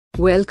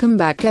Welcome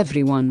back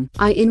everyone.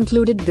 I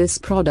included this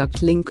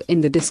product link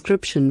in the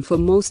description for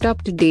most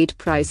up-to-date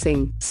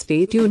pricing.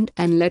 Stay tuned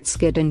and let's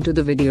get into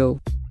the video.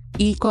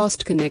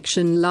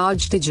 eCostConnection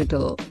Large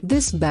Digital.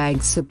 This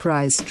bag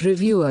surprised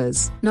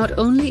reviewers. Not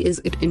only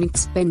is it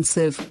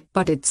inexpensive,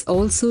 but it's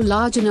also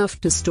large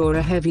enough to store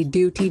a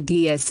heavy-duty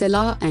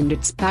DSLR, and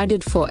it's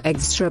padded for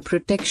extra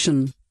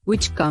protection,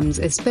 which comes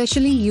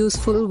especially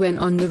useful when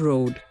on the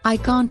road. I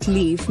can't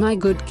leave my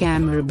good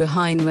camera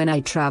behind when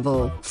I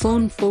travel.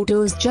 Phone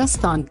photos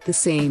just aren't the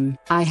same.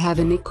 I have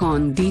a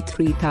Nikon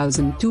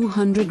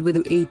D3200 with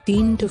a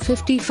 18 to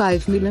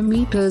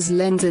 55mm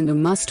lens and a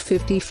must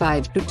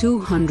 55 to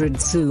 200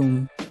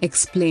 zoom,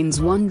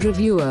 explains one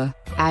reviewer,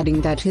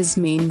 adding that his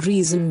main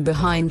reason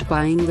behind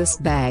buying this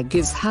bag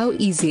is how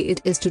easy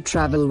it is to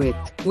travel with.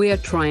 "We're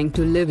trying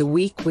to live a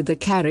week with a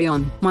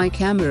carry-on. My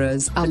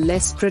cameras are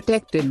less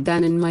protected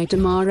than in my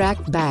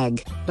Tamarack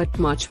bag, but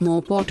much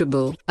more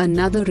portable."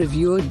 Another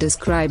reviewer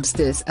describes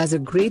this as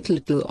a great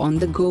little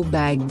on-the-go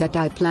bag that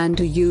I plan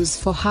to use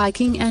for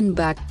hiking and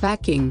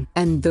backpacking.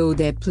 And though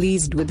they're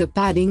pleased with the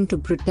padding to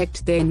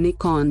protect their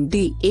Nikon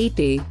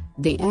D8A,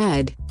 they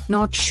add,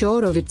 "Not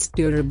sure of its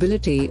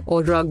durability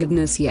or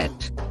ruggedness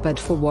yet, but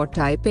for what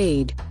I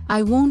paid,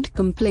 I won't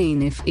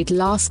complain if it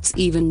lasts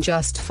even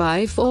just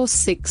 5 or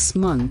 6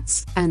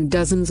 months." And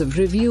dozens of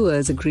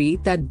reviewers agree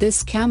that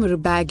this camera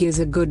bag is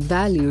a good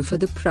value for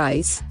the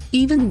price,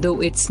 even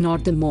though it's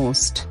not the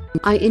most.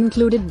 I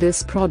included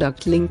this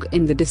product link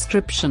in the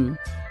description.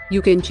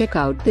 You can check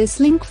out this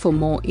link for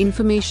more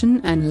information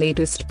and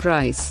latest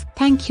price.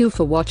 Thank you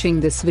for watching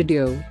this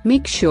video.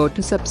 Make sure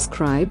to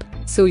subscribe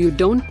so you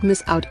don't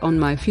miss out on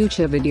my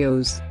future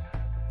videos.